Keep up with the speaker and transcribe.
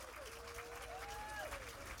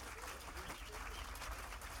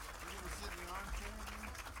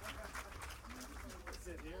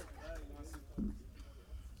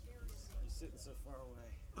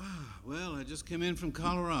Well, I just came in from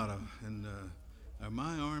Colorado, and are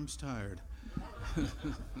my arms tired?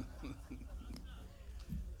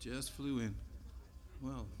 Just flew in.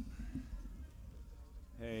 Well.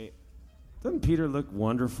 Hey, doesn't Peter look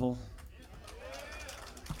wonderful?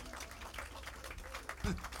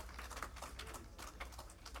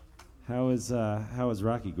 How is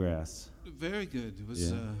Rocky Grass? Very good. It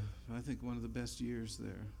was, Yeah. I think, one of the best years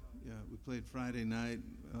there. Yeah, we played Friday night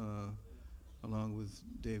along with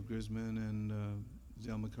Dave Grisman and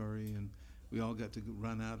Del McCurry, and we all got to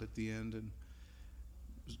run out at the end and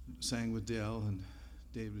sang with Del, and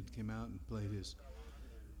David came out and played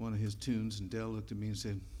one of his tunes, and Del looked at me and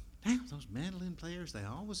said, "Damn, those mandolin players, they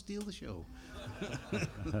always steal the show."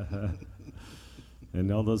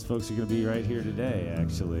 And all those folks are going to be right here today,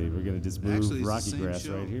 actually. We're going to just move Rocky Grass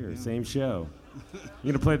show. right here. Yeah. Same show. You're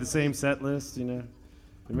going to play the same set list, you know?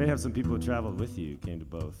 We may have some people who traveled with you, came to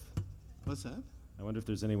both. What's that? I wonder if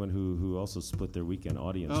there's anyone who also split their weekend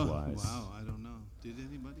audience-wise. Oh, wow, I don't know. Did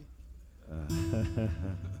anybody?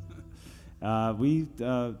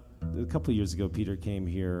 A couple of years ago, Peter came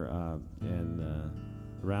here and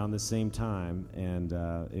around the same time, and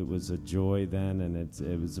it was a joy then, and it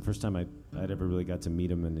was the first time I'd ever really got to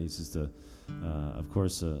meet him, and he's just of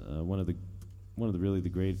course, one of the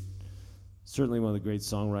great, certainly one of the great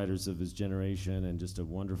songwriters of his generation, and just a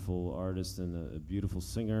wonderful artist and a beautiful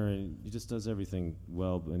singer, and he just does everything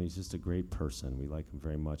well, and he's just a great person. We like him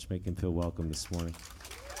very much. Make him feel welcome this morning.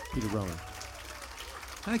 Peter Rowan.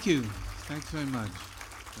 Thank you. Thanks very much.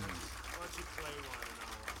 Thanks. Why don't you play one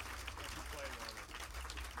and I'll play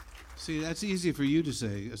one. See, that's easy for you to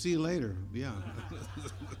say. See you later. Yeah.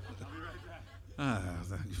 I'll be right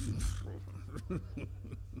back.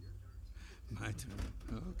 My turn.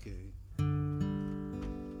 Okay.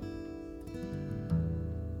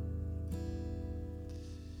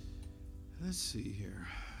 Let's see here.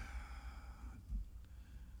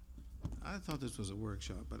 I thought this was a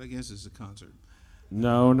workshop, but I guess it's a concert.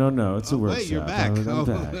 No, it's a workshop. Wait, you're back. I'm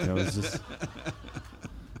back. I was just.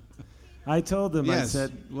 I told them. Yes. I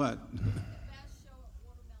said, What?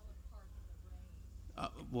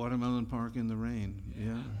 Watermelon Park in the Rain.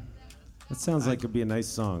 Yeah. that sounds like it'd be a nice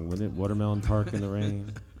song, wouldn't it? Watermelon Park in the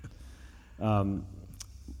Rain.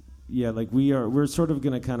 Yeah, like we're sort of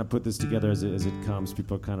going to kind of put this together as it comes.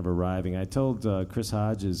 People are kind of arriving. I told Chris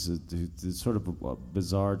Hodges, it's sort of a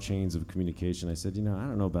bizarre chains of communication. I said, I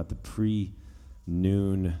don't know about the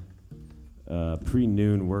pre-noon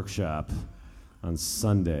workshop on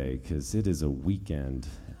Sunday, because it is a weekend.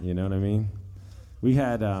 You know what I mean? We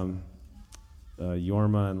had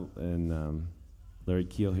Yorma and Larry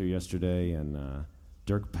Keel here yesterday, and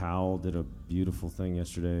Dirk Powell did a beautiful thing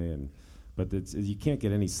yesterday, but you can't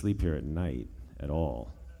get any sleep here at night at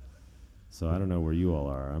all. So I don't know where you all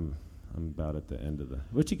are. I'm about at the end of the.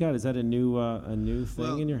 What you got? Is that a new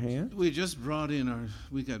thing in your hand? We just brought in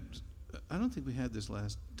I don't think we had this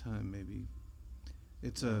last time. Maybe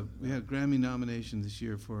it's we had a Grammy nomination this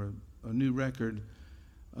year for a new record,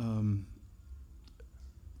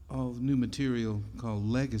 all new material called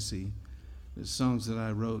Legacy. The songs that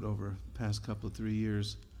I wrote over the past couple of 3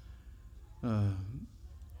 years.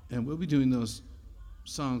 And we'll be doing those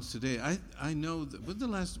songs today. I know that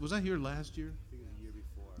was I here last year? I think it was the year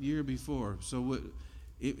before. Year before. So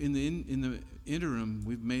in the interim,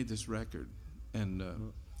 we've made this record, and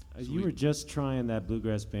you were just trying that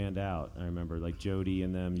bluegrass band out. I remember, like Jody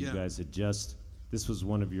and them. You guys had just. This was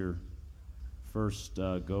one of your first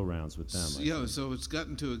go rounds with them. So it's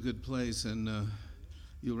gotten to a good place, and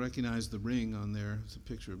you'll recognize the ring on there. It's a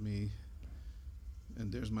picture of me. And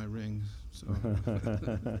there's my ring, so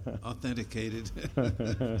authenticated.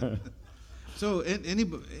 So,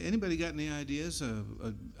 anybody got any ideas?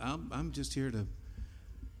 I'm just here to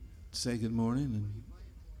say good morning. And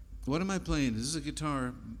what am I playing? This is a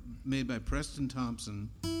guitar made by Preston Thompson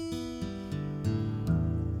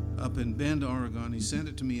up in Bend, Oregon. He sent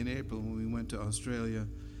it to me in April when we went to Australia,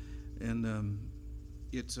 and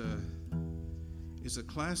it's a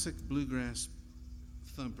classic bluegrass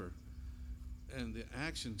thumper. And the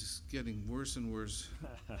action just getting worse and worse,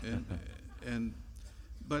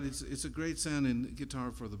 but it's a great sounding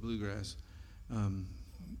guitar for the bluegrass.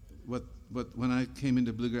 What when I came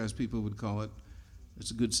into bluegrass, people would call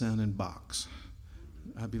it's a good sounding box.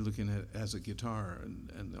 I'd be looking at it as a guitar,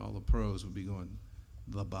 and all the pros would be going,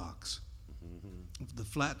 the box. Mm-hmm. The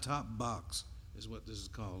flat top box is what this is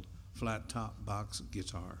called, flat top box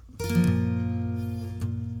guitar.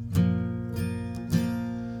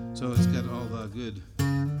 So it's got all the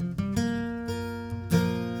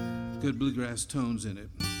good bluegrass tones in it.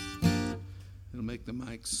 It'll make the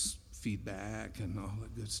mics feedback and all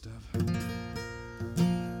that good stuff.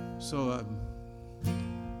 So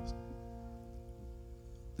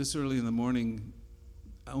this early in the morning,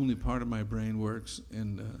 only part of my brain works,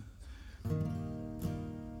 and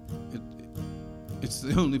it's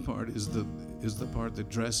the only part is the part that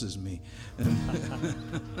dresses me. And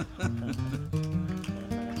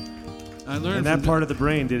I learned And that part of the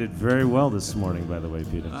brain did it very well this morning, by the way,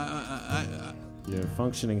 Peter. You're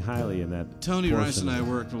functioning highly in that. Tony Rice portion. and I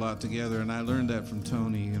worked a lot together, and I learned that from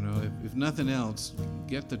Tony. You know, if nothing else,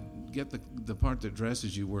 get the part that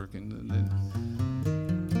dresses you working. And then,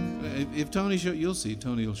 if Tony you'll see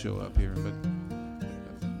Tony will show up here, but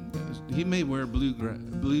he may wear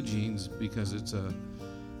blue jeans because it's a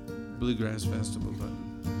bluegrass festival, but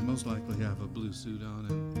most likely have a blue suit on.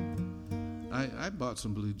 And I bought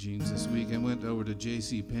some blue jeans this week. I went over to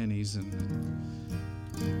J.C. Penney's, and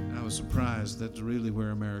I was surprised that the Really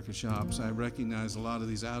Wear America shops. I recognize a lot of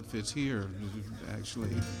these outfits here,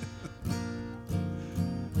 actually.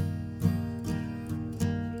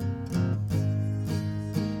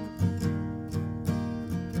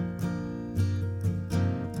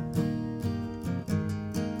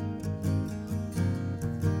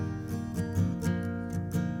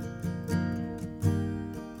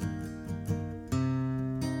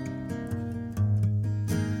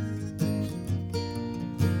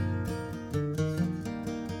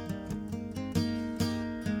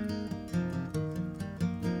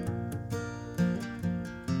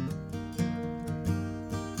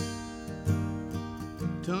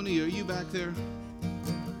 Tony, are you back there?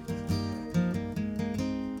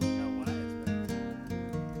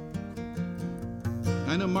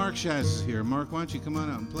 I know Mark Scheiss is here. Mark, why don't you come on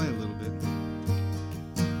out and play a little bit?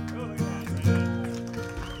 Oh, look at that.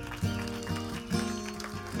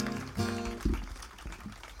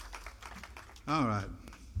 All right.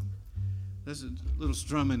 That's a little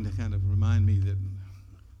strumming to kind of remind me that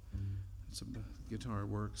it's a guitar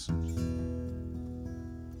works.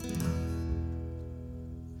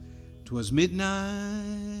 'Twas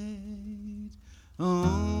midnight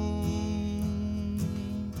on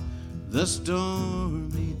the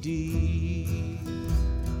stormy deep.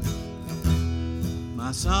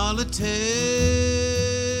 My solitary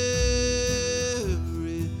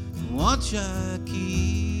watch I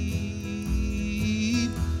keep,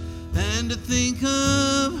 and to think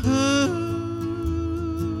of her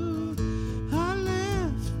I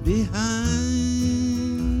left behind,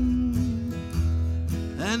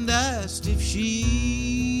 and asked if she'd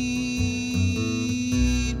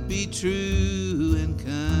be true and kind.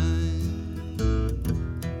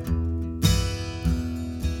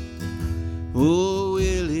 Oh,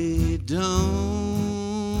 Willie, don't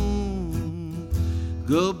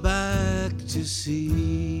go back to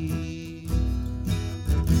sea.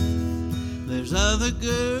 There's other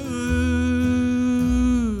girls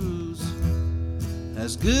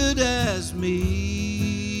as good as me,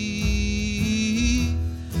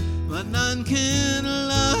 but none can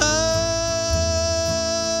love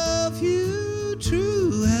you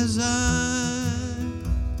true as I.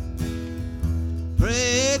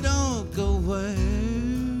 Pray don't go where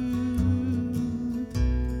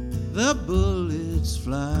the bullets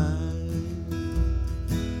fly.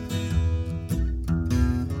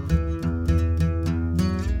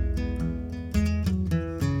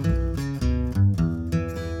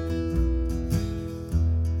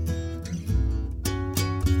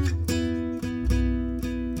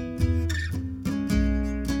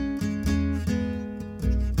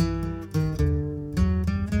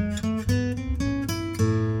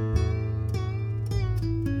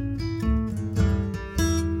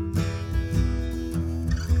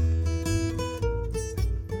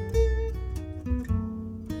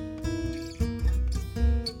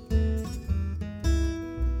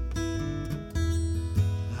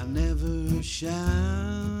 Shall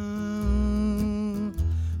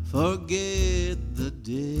forget the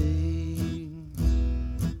day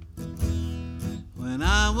when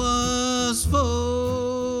I was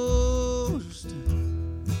forced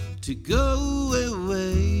to go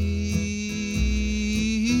away.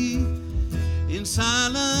 In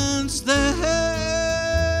silence there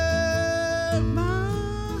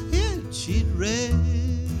my head she'd rest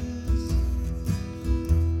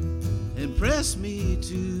and press me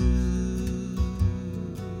to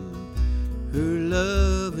her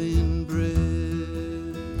loving breast.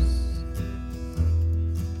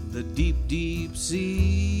 The deep, deep sea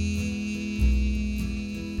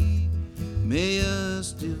may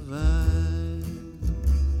us divide.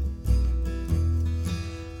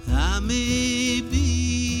 I may be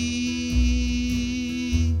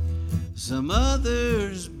some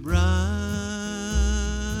other's bride,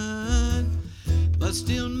 but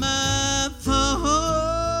still my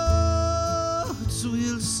thoughts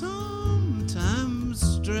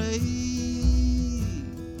astray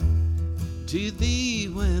to thee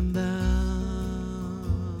when thou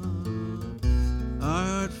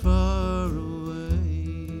art far away.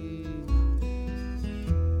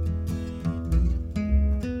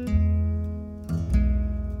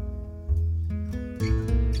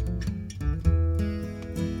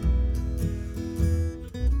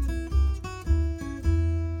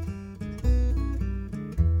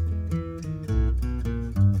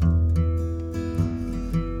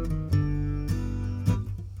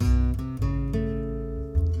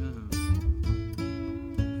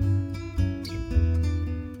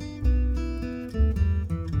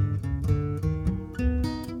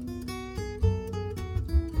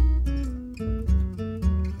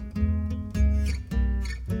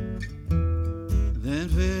 Then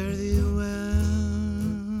fare thee well,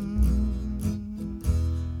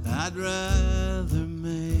 I'd rather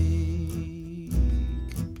make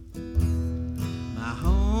my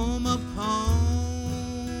home upon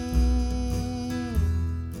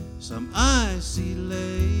some icy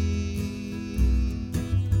lake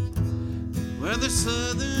where the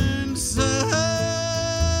southern sun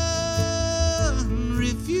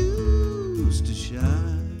refused to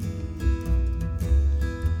shine,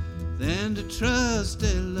 than to trust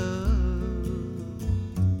a love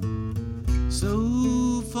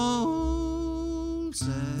so false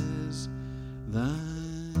as thine.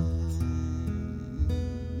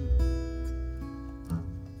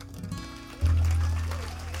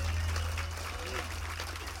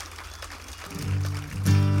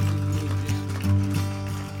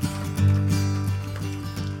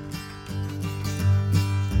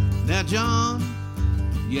 Now, John,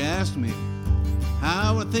 you asked me,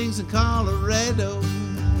 how are things in Colorado?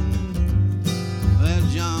 Well,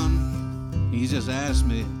 John, he just asked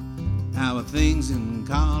me, how are things in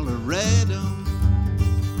Colorado?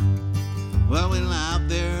 Well, we're out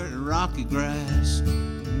there in rocky grass,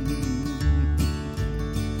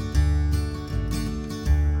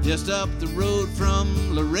 just up the road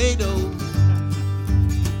from Laredo.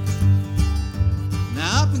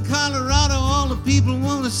 Now, up in Colorado, all the people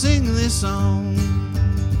want to sing this song.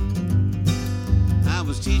 I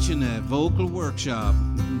was teaching a vocal workshop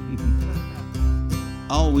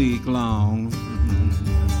all week long.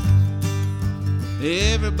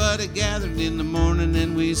 Everybody gathered in the morning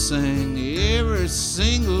and we sang every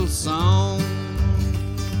single song.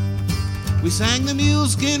 We sang the Mule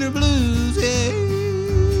Skinner Blues, yeah.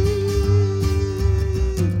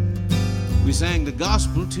 We sang the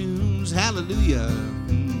gospel tunes, hallelujah,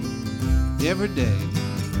 every day.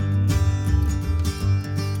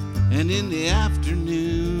 And in the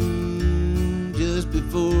afternoon, just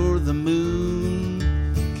before the moon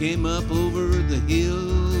came up over the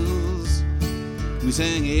hills, we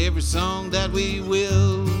sang every song that we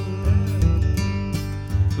will.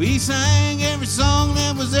 We sang every song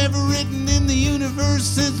that was ever written in the universe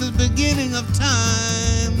since the beginning of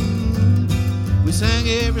time. We sang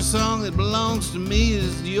every song that belongs to me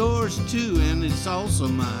is yours too, and it's also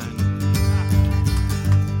mine.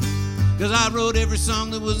 'Cause I wrote every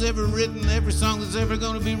song that was ever written, every song that's ever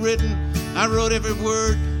going to be written. I wrote every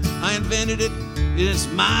word, I invented it, it's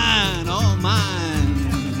mine, all mine.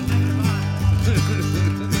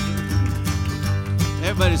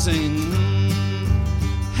 Everybody sing,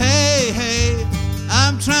 hey, hey,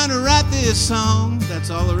 I'm trying to write this song. That's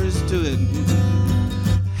all there is to it.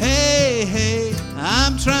 Hey, hey,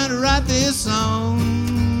 I'm trying to write this song.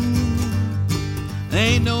 There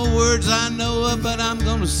ain't no words I know of, but I'm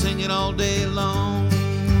gonna sing it all day long.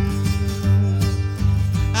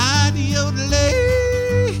 Adi-yodelay,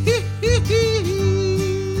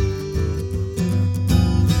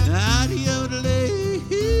 adi-yodelay,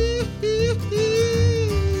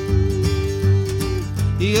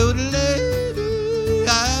 yodelay,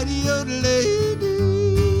 adi-yodelay.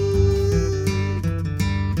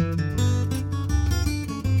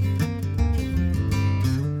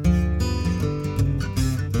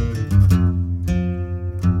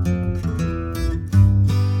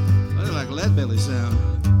 Belly sound.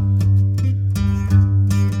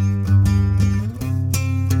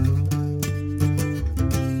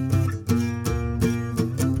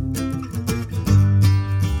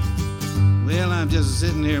 Well, I'm just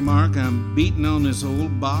sitting here, Mark. I'm beating on this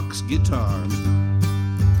old box guitar.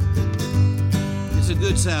 It's a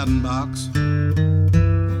good sounding box.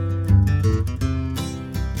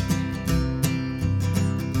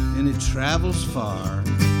 And it travels far.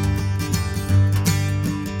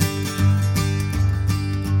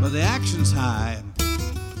 But the action's high.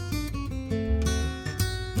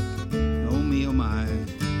 Oh me, oh my.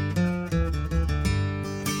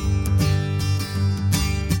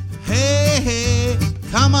 Hey, hey,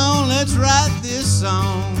 let's write this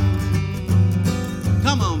song.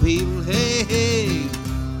 Come on, people, hey, hey.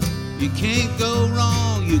 You can't go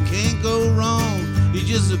wrong, you can't go wrong. You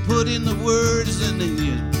just put in the words and then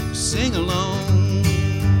you sing along.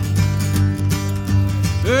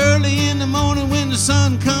 Early in the morning when the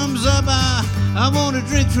sun comes up, I want to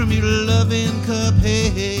drink from your loving cup, hey,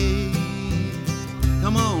 hey.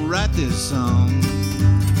 Come on, write this song.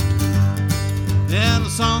 And the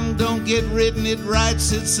song don't get written, it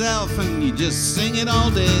writes itself, and you just sing it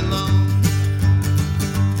all day long.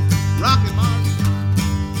 Rock it, Mark.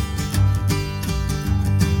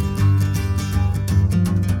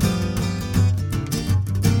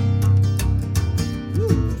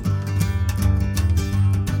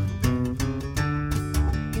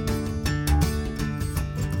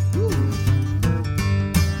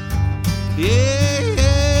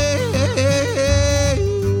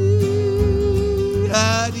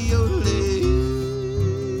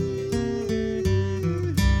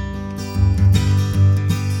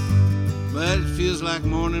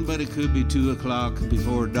 But it could be 2 o'clock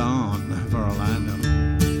before dawn, for all I know.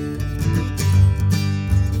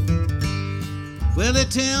 Well, they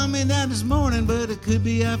tell me that it's morning, but it could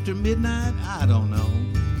be after midnight. I don't know.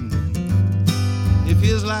 It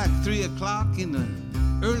feels like 3 o'clock in the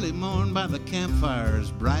early morning by the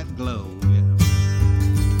campfire's bright glow. Yeah.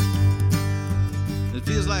 It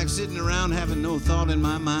feels like sitting around having no thought in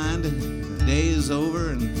my mind. The day is over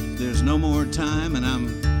and there's no more time, and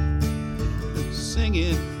I'm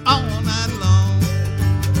singing all night long.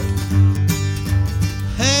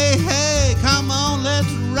 Hey, hey, come on,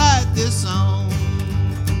 let's write this song.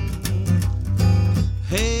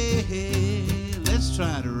 Hey, hey, let's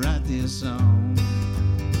try to write this song.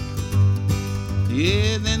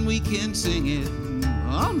 Yeah, then we can sing it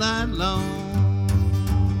all night long.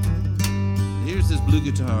 Here's this blue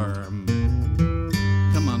guitar.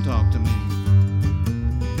 Come on, talk to me.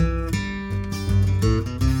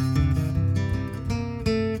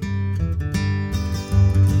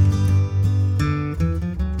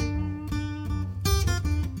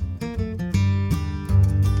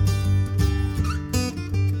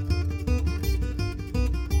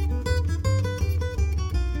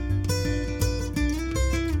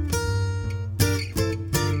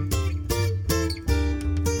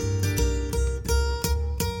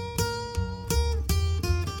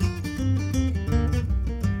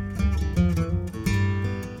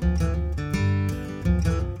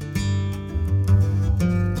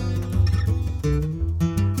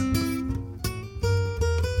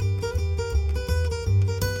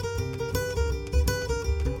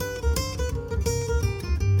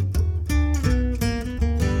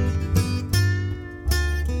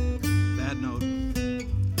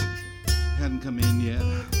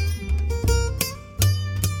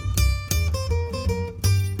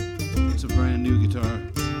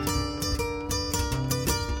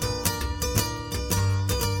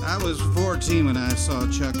 When I saw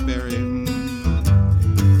Chuck Berry, and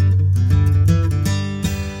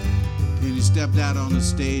he stepped out on the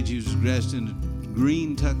stage. He was dressed in a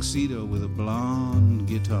green tuxedo with a blonde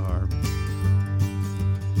guitar.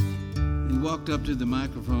 He walked up to the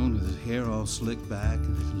microphone with his hair all slicked back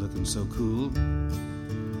and looking so cool.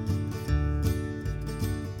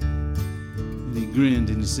 And he grinned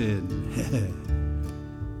and he said,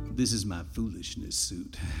 "This is my foolishness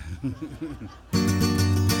suit."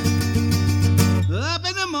 Up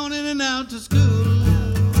in the morning and out to school,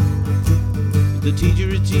 the teacher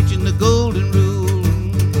is teaching the golden rule.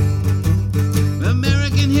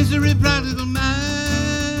 American history, practical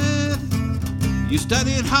math. You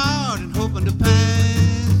study it hard and hoping to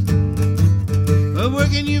pass,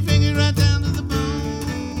 working your finger right down to the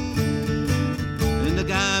bone, and the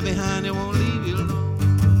guy behind you won't leave you alone.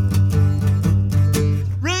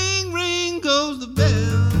 Ring, ring goes the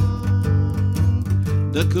bell.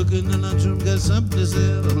 The cook in the lunchroom got something to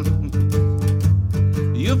sell.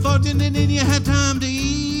 You're fortunate and you had time to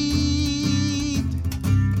eat.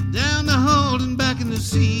 Down the hall and back in the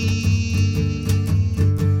seat.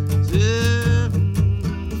 And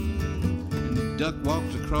the duck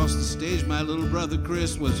walked across the stage. My little brother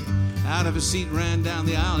Chris was out of his seat, ran down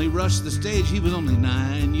the aisle. He rushed the stage. He was only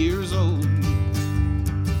 9 years old.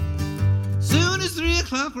 Soon as 3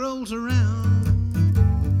 o'clock rolls around,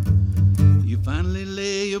 you finally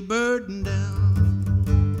lay your burden down.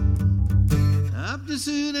 Up the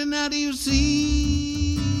suit and out of your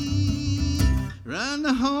seat, round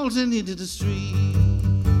the halls and into the street,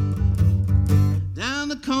 down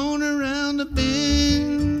the corner, round the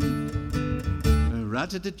bend, right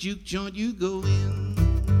to the juke joint you go in.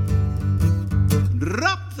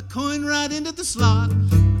 Drop the coin right into the slot.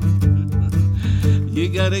 You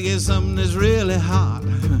gotta get something that's really hot.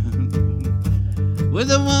 With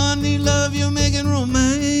the one you love, you're making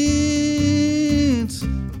romance.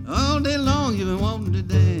 All day long you've been wanting to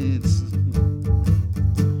dance.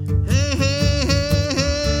 Hey, hey, hey,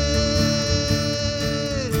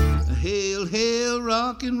 hey. Hail, hail,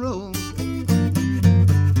 rock and roll.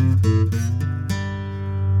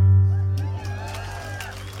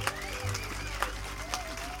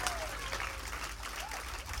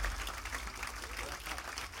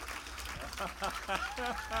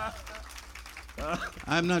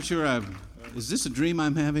 I'm not sure. Is this a dream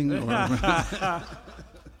I'm having? Or I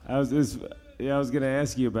was going to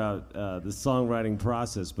ask you about the songwriting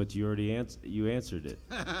process, but you already answered it.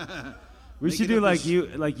 We should do like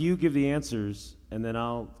you give the answers, and then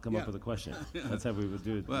I'll come up with a question. That's how we would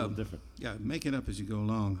do it. Well, a little different. Yeah, make it up as you go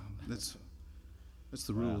along. That's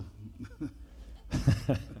the rule. Would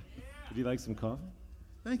you like some coffee?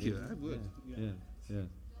 Thank you. I would. Yeah.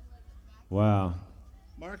 Wow.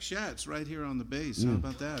 Mark Schatz right here on the bass. How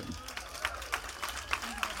about that?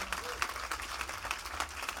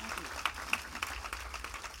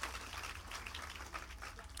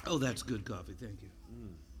 Oh, that's good coffee. Thank you.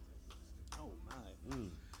 Oh, my.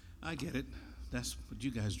 I get it. That's what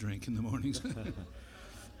you guys drink in the mornings.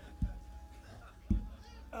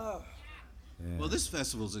 Well, this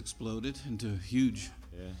festival's exploded into a huge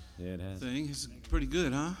it has. thing. It's pretty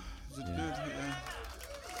good, huh? Is it good? Yeah.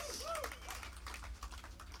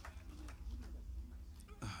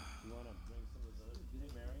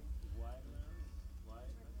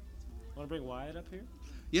 Want to bring Wyatt up here?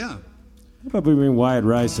 Yeah. How about we bring Wyatt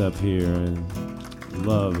Rice up here and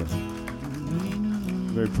love.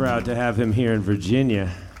 Very proud to have him here in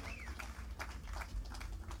Virginia.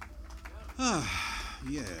 Yeah.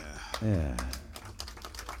 Yeah.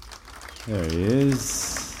 There he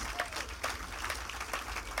is.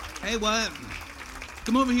 Hey, Wyatt.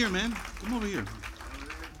 Come over here, man. Come over here.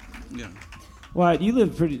 Yeah. Wyatt, you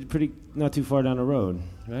live pretty not too far down the road,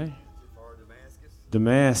 right?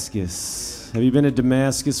 Damascus. Have you been to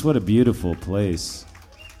Damascus? What a beautiful place.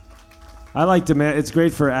 I like Damascus. It's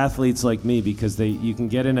great for athletes like me because you can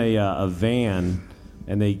get in a van,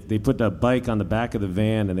 and they put a bike on the back of the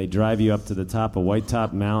van, and they drive you up to the top of White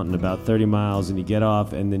Top Mountain, about 30 miles, and you get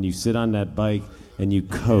off, and then you sit on that bike, and you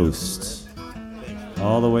coast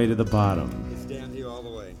all the way to the bottom. It's downhill all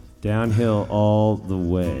the way. Downhill all the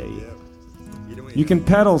way. Yep. You can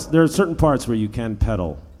pedal. There are certain parts where you can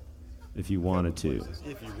pedal if you wanted to.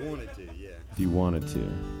 If you wanted to, yeah. If you wanted to.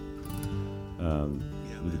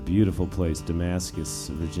 It's a beautiful place, Damascus,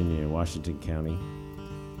 Virginia, Washington County.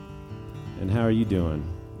 And how are you doing,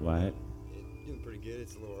 Wyatt? Doing pretty good.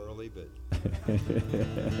 It's a little early, but...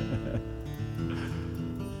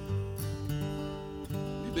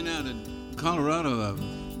 You've been out in Colorado.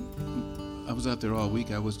 I was out there all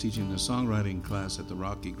week. I was teaching a songwriting class at the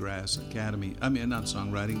Rocky Grass Academy. I mean, not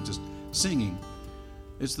songwriting, just singing.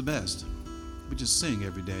 It's the best. We just sing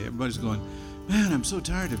every day. Everybody's going, man, I'm so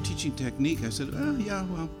tired of teaching technique. I said, oh, yeah,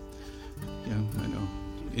 well, yeah, I know.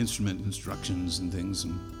 Instrument instructions and things.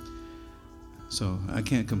 And so I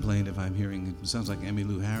can't complain if I'm hearing, it sounds like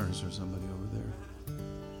Emmylou Harris or somebody over there.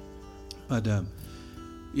 But,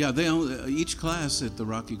 yeah, each class at the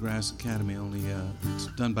Rocky Grass Academy it's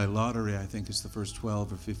done by lottery. I think it's the first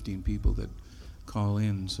 12 or 15 people that call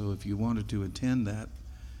in. So if you wanted to attend that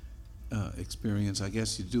experience, I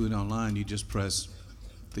guess you do it online. You just press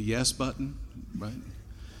the yes button, right?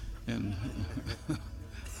 And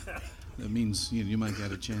that means you might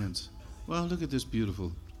get a chance. Well, look at this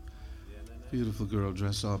beautiful girl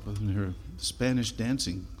dressed up in her Spanish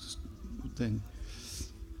dancing thing.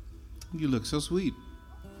 You look so sweet.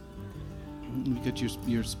 You got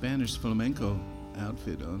your Spanish flamenco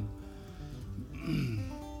outfit on.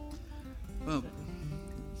 Well,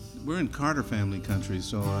 we're in Carter family country,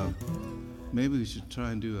 so maybe we should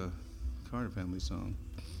try and do a Carter family song.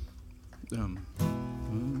 Let's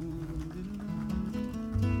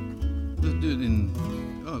do it in.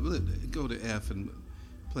 Go to F and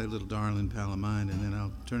play a little Darling Pal of Mine, and then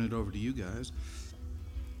I'll turn it over to you guys.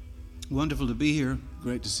 Wonderful to be here.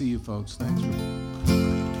 Great to see you folks. Thanks for.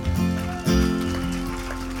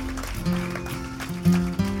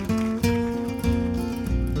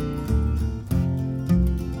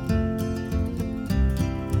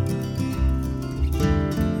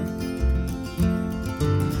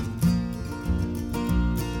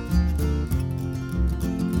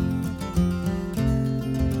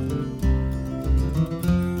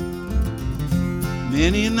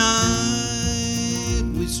 Many a night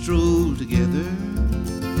we strolled together,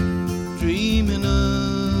 dreaming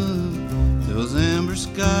of those amber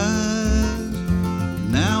skies.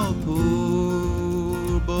 Now a poor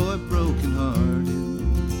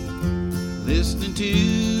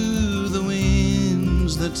to the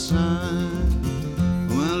winds that sigh.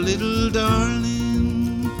 My little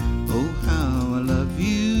darling, oh how I love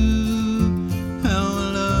you, how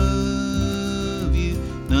I love you,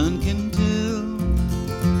 none can tell.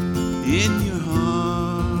 In your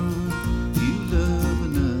heart you love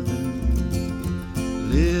another,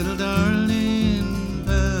 little darling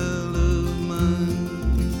pal of mine.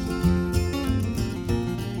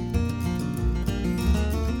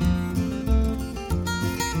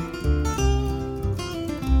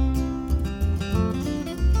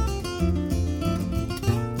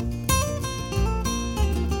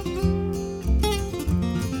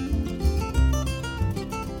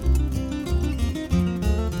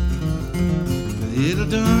 Little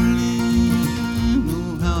darling,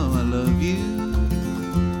 oh how I love you,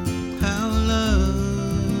 how I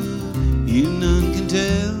love you, none can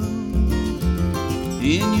tell.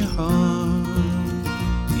 In your heart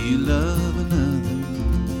you love another,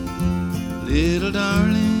 little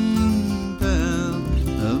darling pal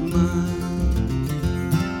of mine.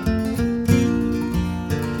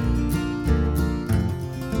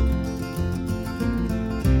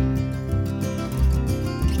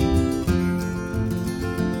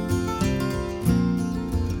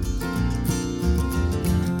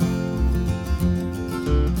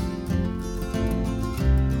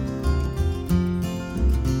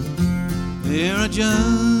 There are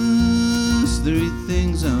just three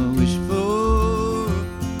things I wish for.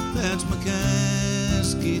 That's my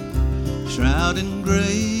casket, shroud and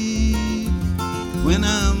grave. When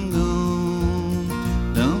I'm gone,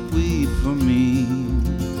 don't weep for me.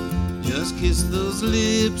 Just kiss those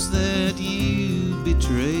lips that you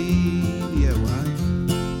betrayed. Yeah, why?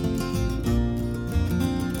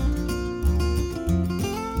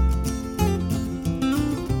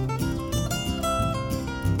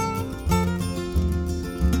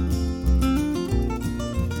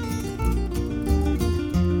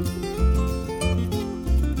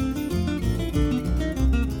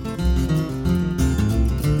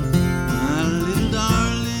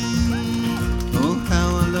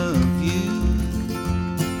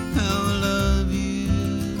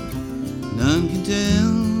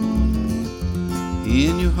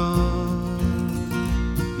 In your heart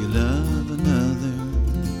you love another,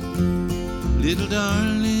 little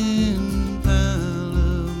darling pal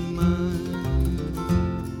of mine.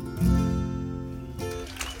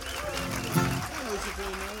 Oh, we should play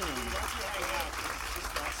another one.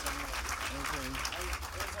 Okay.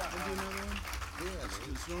 We'll do another one? Yeah.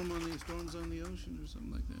 Storms on the Ocean or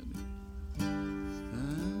something like that.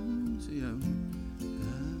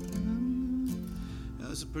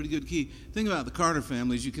 That's a pretty good key. Thing about the Carter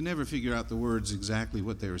families, you can never figure out the words exactly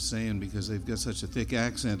what they were saying because they've got such a thick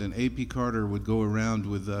accent. And A.P. Carter would go around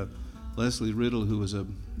with Leslie Riddle, who was a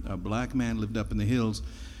black man, lived up in the hills.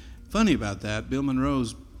 Funny about that, Bill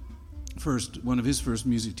Monroe's one of his first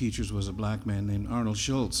music teachers was a black man named Arnold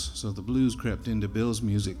Schultz. So the blues crept into Bill's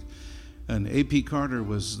music. And A.P. Carter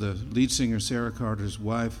was the lead singer, Sarah Carter's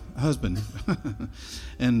husband.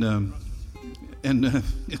 and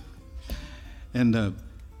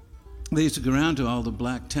they used to go around to all the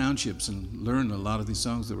black townships and learn a lot of these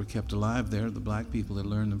songs that were kept alive there. The black people had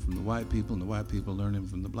learned them from the white people, and the white people learned them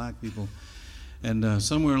from the black people. And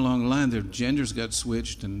somewhere along the line, their genders got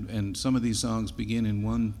switched, and some of these songs begin in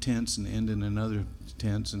one tense and end in another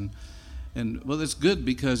tense. And well, that's good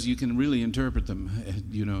because you can really interpret them.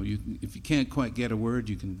 You know, if you can't quite get a word,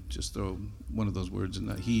 you can just throw one of those words in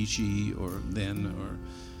he, she, or then,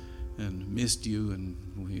 and missed you, and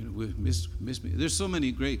miss me. There's so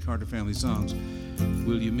many great Carter family songs.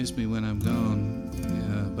 Will you miss me when I'm gone?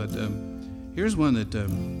 But here's one that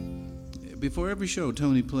before every show,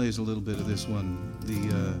 Tony plays a little bit of this one.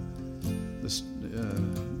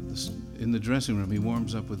 In the dressing room, he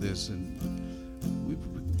warms up with this, and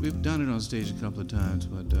we've done it on stage a couple of times.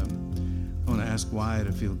 But I want to ask Wyatt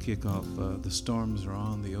if he'll kick off "The Storms Are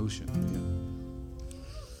on the Ocean."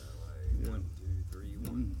 Yeah. 1, 2, 3,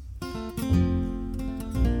 1.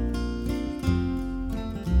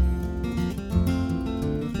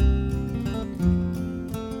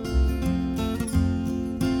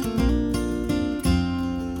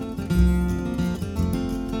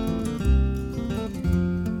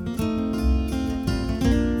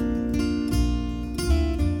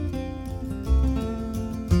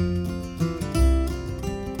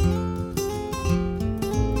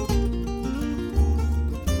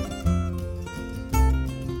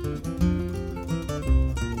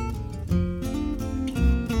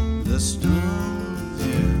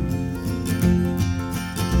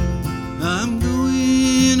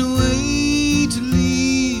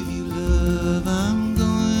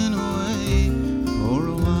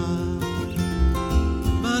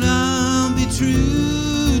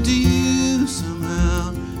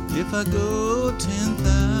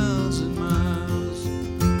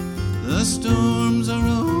 The storms are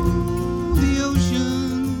on the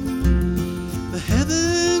ocean, the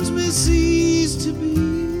heavens may cease to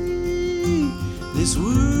be, this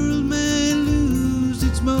world may lose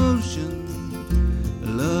its motion,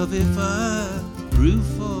 love, if I prove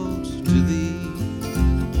false to thee.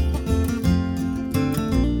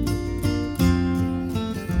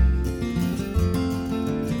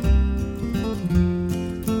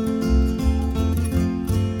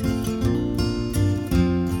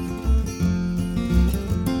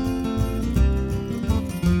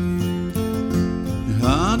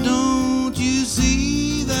 Ah, don't you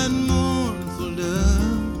see that mournful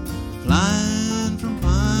dove flying from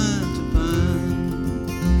pine to pine,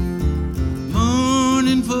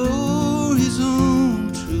 mourning for his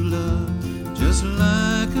own true love, just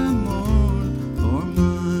like I mourn for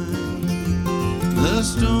mine. The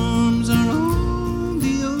storms are on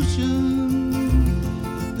the ocean,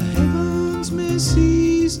 the heavens may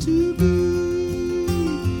cease to be,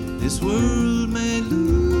 this world may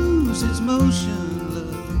lose its motion,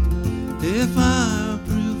 love, if I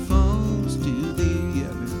prove false to thee.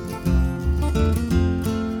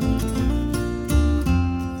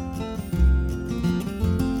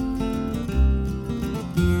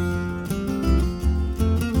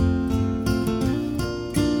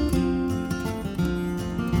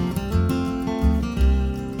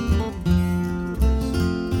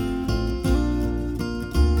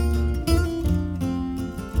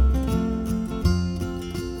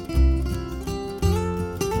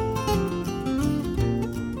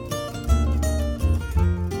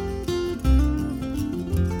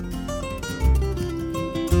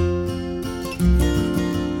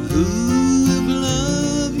 Who will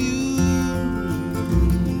love you?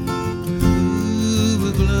 Who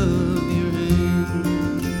will glove your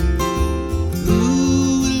hand? Who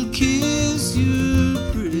will kiss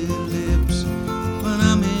your pretty lips when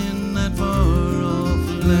I'm in that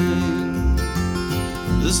far-off land?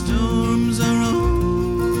 The storms are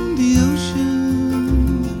on the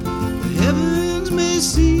ocean, the heavens may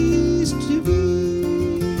cease to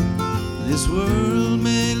be, this world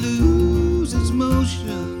may lose its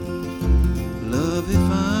motion, love, if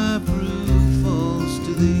I prove false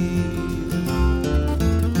to thee.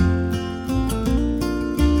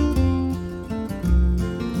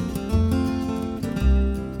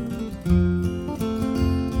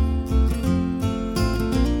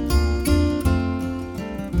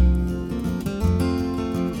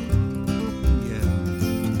 Yeah.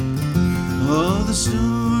 Oh, the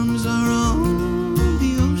storms are on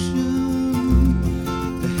the ocean,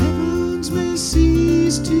 the heavens may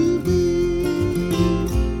cease to be,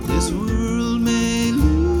 this world may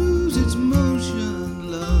lose its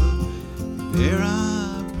motion, love, ere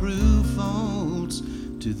I prove false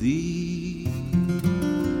to thee.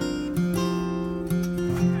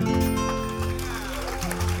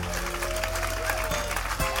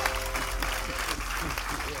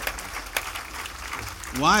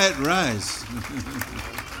 Wyatt Rice.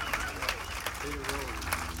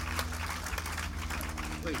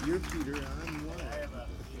 Wait, you're Peter, I'm Wyatt.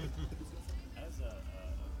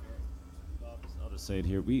 I'll just say it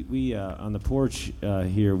here. We on the porch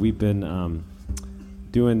here, we've been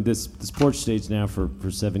doing this porch stage now for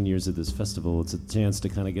 7 years at this festival. It's a chance to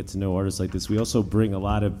kind of get to know artists like this. We also bring a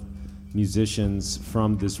lot of musicians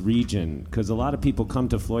from this region, because a lot of people come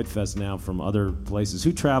to Floyd Fest now from other places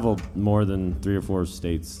who travel more than 3 or 4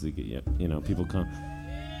 states to get, people come.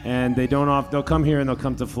 And they'll come here and they'll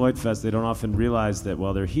come to Floyd Fest. They don't often realize that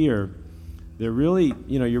while they're here, they're really,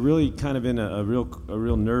 you're really kind of in a real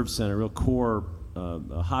nerve center, a real core,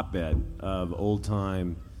 a hotbed of old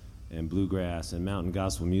time and bluegrass and mountain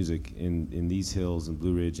gospel music in these hills and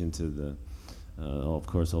Blue Ridge into the, of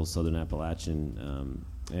course, old Southern Appalachian.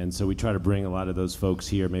 And so we try to bring a lot of those folks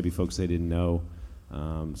here, maybe folks they didn't know,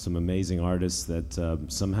 some amazing artists that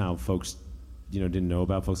somehow folks didn't know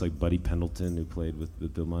about, folks like Buddy Pendleton, who played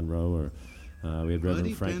with Bill Monroe, or we had Reverend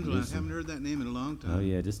Buddy Frank Pendleton, I Newsom. haven't heard that name in a long time. Oh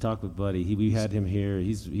yeah, just talk with Buddy. We had him here.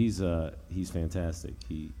 He's fantastic.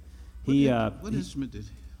 What instrument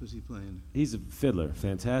was he playing? He's a fiddler,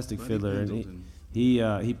 fantastic Buddy fiddler, Pendleton.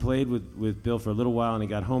 and he played with Bill for a little while, and he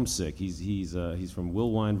got homesick. He's from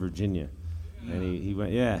Wilwine, Virginia, and he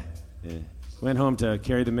went home to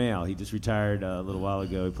carry the mail. He just retired a little while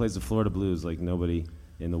ago. He plays the Florida blues like nobody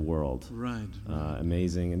in the world. Right.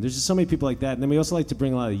 Amazing. And there's just so many people like that. And then we also like to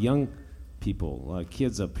bring a lot of young people, a lot of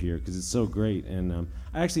kids up here, because it's so great. And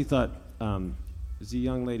I actually thought there's a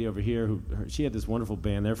young lady over here she had this wonderful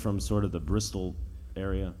band. They're from sort of the Bristol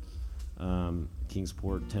area,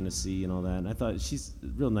 Kingsport, Tennessee, and all that. And I thought she's a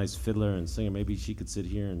real nice fiddler and singer. Maybe she could sit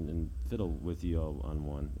here and fiddle with you all on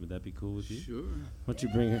one. Would that be cool with you? Sure. Why don't you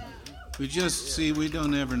bring her? we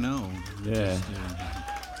don't ever know. Yeah.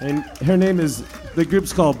 And her name is, the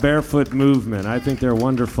group's called Barefoot Movement. I think they're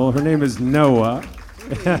wonderful. Her name is Noah.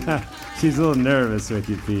 She's a little nervous with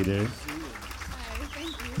you, Peter.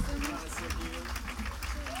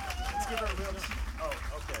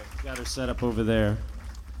 Got her set up over there.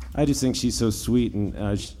 I just think she's so sweet, and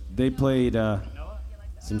they played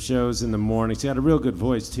some shows in the morning. She got a real good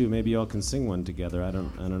voice too. Maybe y'all can sing one together. I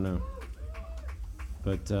don't know.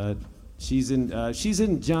 But she's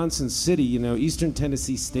in Johnson City. You know, Eastern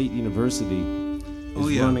Tennessee State University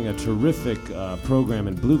is running a terrific program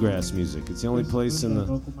in bluegrass music. It's the only place in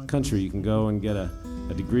the country you can go and get a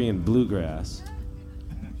degree in bluegrass.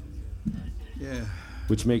 Yeah.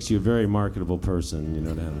 Which makes you a very marketable person, you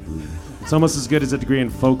know, to have a blue. It's almost as good as a degree in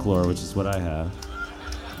folklore, which is what I have.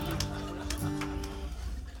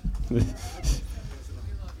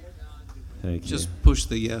 Thank you. Just push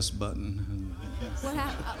the yes button. What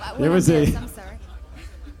happened? There was I'm sorry.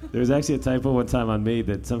 There was actually a typo one time on me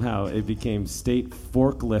that somehow it became state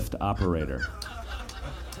forklift operator.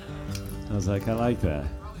 I was like, I like that.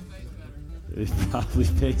 It probably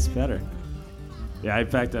pays better. Yeah, in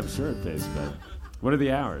fact, I'm sure it pays better. What are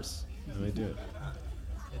the hours? Let me do it.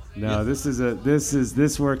 No,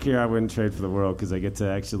 this work here I wouldn't trade for the world, because I get to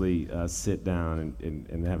actually sit down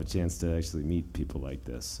and have a chance to actually meet people like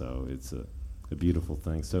this. So it's a beautiful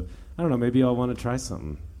thing. So I don't know, maybe y'all want to try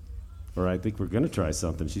something. Or I think we're going to try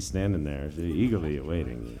something. She's standing there eagerly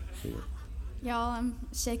awaiting you. Y'all, I'm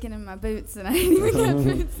shaking in my boots, and I ain't even got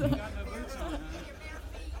boots on.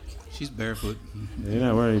 She's barefoot. You're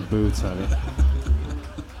not wearing boots, honey.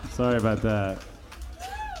 Sorry about that.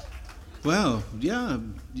 Well, yeah,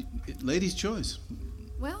 lady's choice.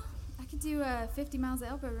 Well, I could do 50 Miles of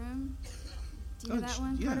Elbow Room. Do you know that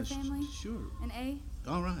one? Yeah, Carter Family? sure. An A?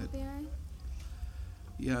 All right. Be all right?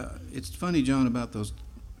 Yeah, it's funny, John, about those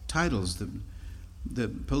titles. The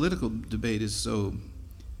political debate is so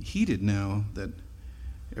heated now that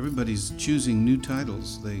everybody's choosing new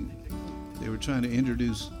titles. They were trying to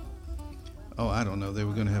introduce, I don't know, they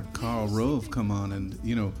were going to have Karl Rove come on, and,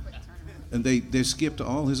 you know, and they skipped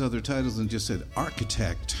all his other titles and just said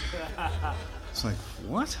architect. It's like,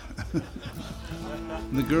 what?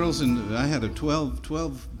 The girls, I had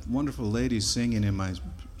 12 wonderful ladies singing in my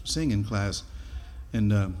singing class,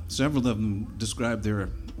 and several of them described their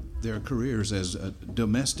careers as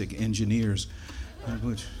domestic engineers,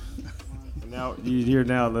 which... Now you hear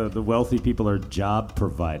the wealthy people are job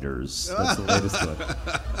providers. That's the latest one.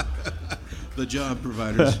 The job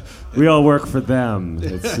providers. We all work for them.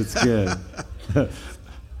 It's good.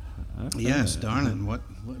 Yes, darling. What?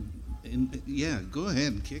 Yeah, go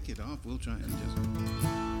ahead and kick it off. We'll try and just.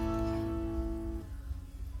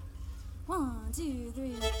 1, 2,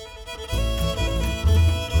 3.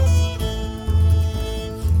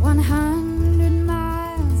 100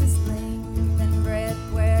 miles is length and breadth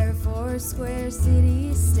where 4 square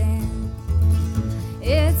cities stand.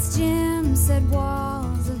 It's Jim said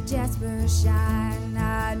walls of jasper shine,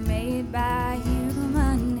 not made by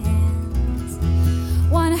human hands.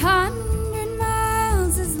 100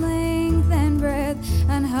 miles is length and breadth,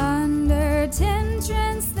 110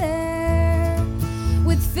 trends there,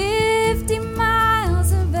 with 50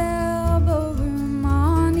 miles of elbow room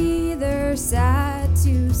on either side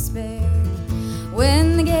to spare.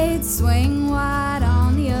 When the gates swing wide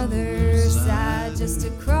on the other side, just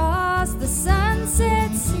across the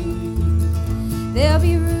sunset sea, there'll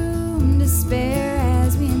be room to spare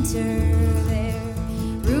as we enter there.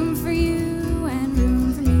 Room for you and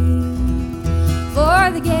room for me,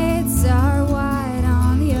 for the gates are wide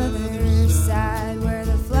on the other side, where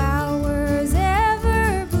the flowers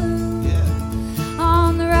ever bloom. Yeah.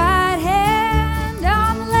 On the right hand,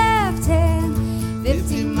 on the left hand,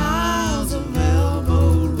 50 miles of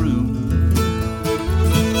elbow room.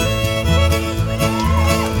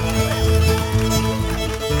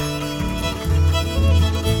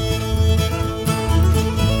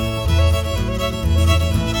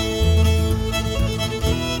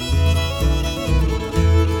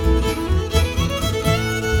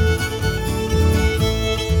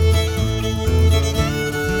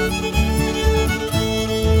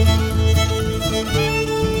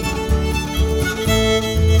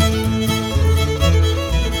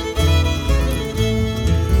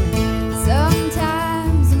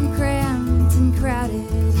 Sometimes I'm cramped and crowded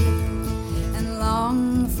and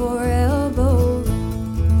long for elbow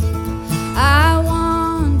room. I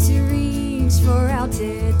want to reach for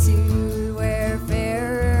altitude where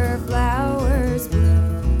fairer flowers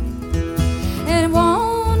bloom. And it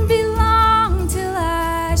won't be long till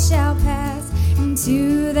I shall pass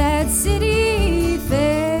into that city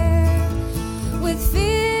fair, with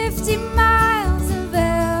 50 50 miles of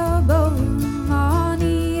elbow room on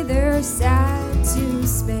either side to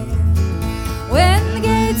spare. When the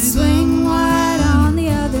gates swing wide on the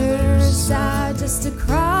other side, just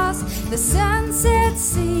across the sunset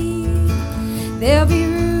sea, there'll be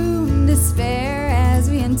room to spare as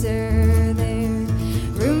we enter there.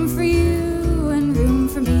 Room for you and room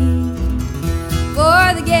for me,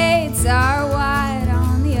 for the gates are wide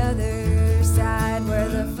on the other side where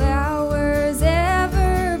the flowers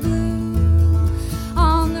ever bloom.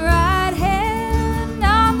 On the right hand,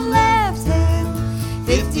 on the left hand,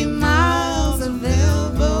 50 miles of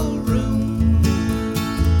elbow room.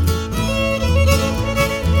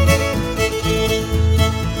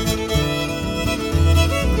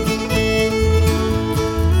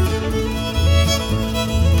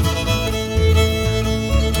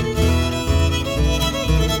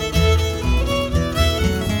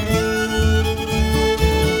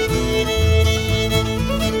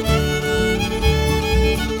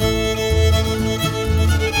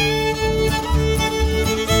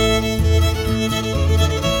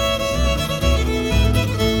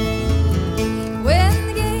 When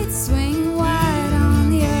the gates swing wide on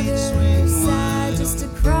the other side, just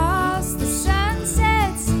across the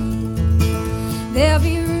sunset sea, there'll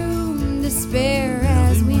be room to spare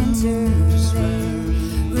as we enter there.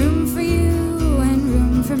 Room for you and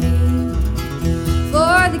room for me,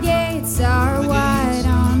 for the gates are wide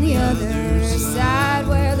on the other side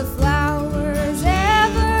where the flowers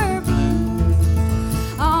ever bloom.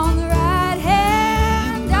 On the right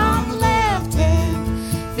hand, on the left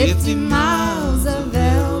hand, 50 miles of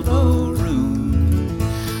elbow room.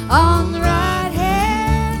 On the right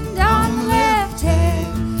hand, on the left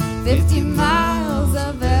hand, 50 miles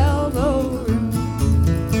of elbow room.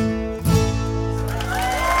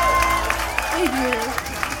 Thank you.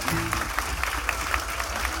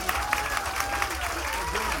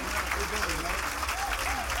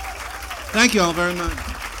 Thank you all very much.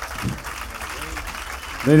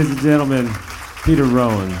 Ladies and gentlemen, Peter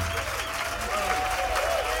Rowan,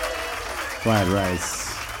 Quiet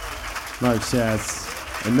Rice, Mark Schatz,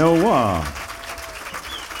 and Noah.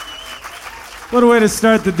 What a way to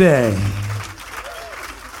start the day.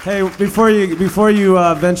 Hey, before you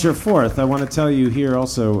venture forth, I want to tell you here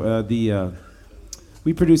also,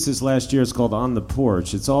 we produced this last year. It's called On the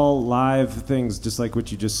Porch. It's all live things, just like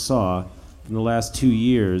what you just saw from the last 2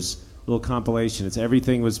 years. Little compilation.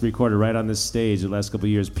 Everything was recorded right on this stage the last couple of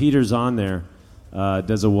years. Peter's on there,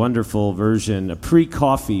 does a wonderful version, a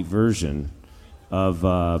pre-coffee version of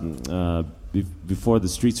Before the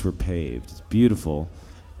Streets Were Paved. It's beautiful.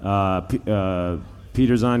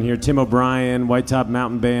 Peter's on here. Tim O'Brien, White Top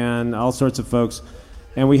Mountain Band, all sorts of folks.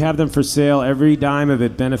 And we have them for sale. Every dime of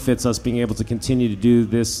it benefits us being able to continue to do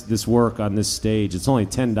this work on this stage. It's only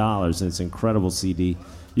 $10, and it's an incredible CD.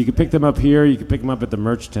 You can pick them up here. You can pick them up at the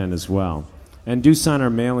merch tent as well. And do sign our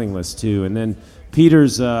mailing list, too. And then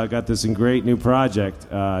Peter's got this great new project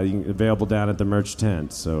available down at the merch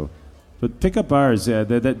tent. But pick up ours.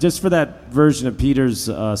 Just for that version of Peter's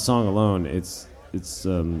song alone, it's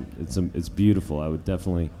beautiful. I would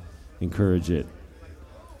definitely encourage it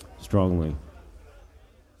strongly.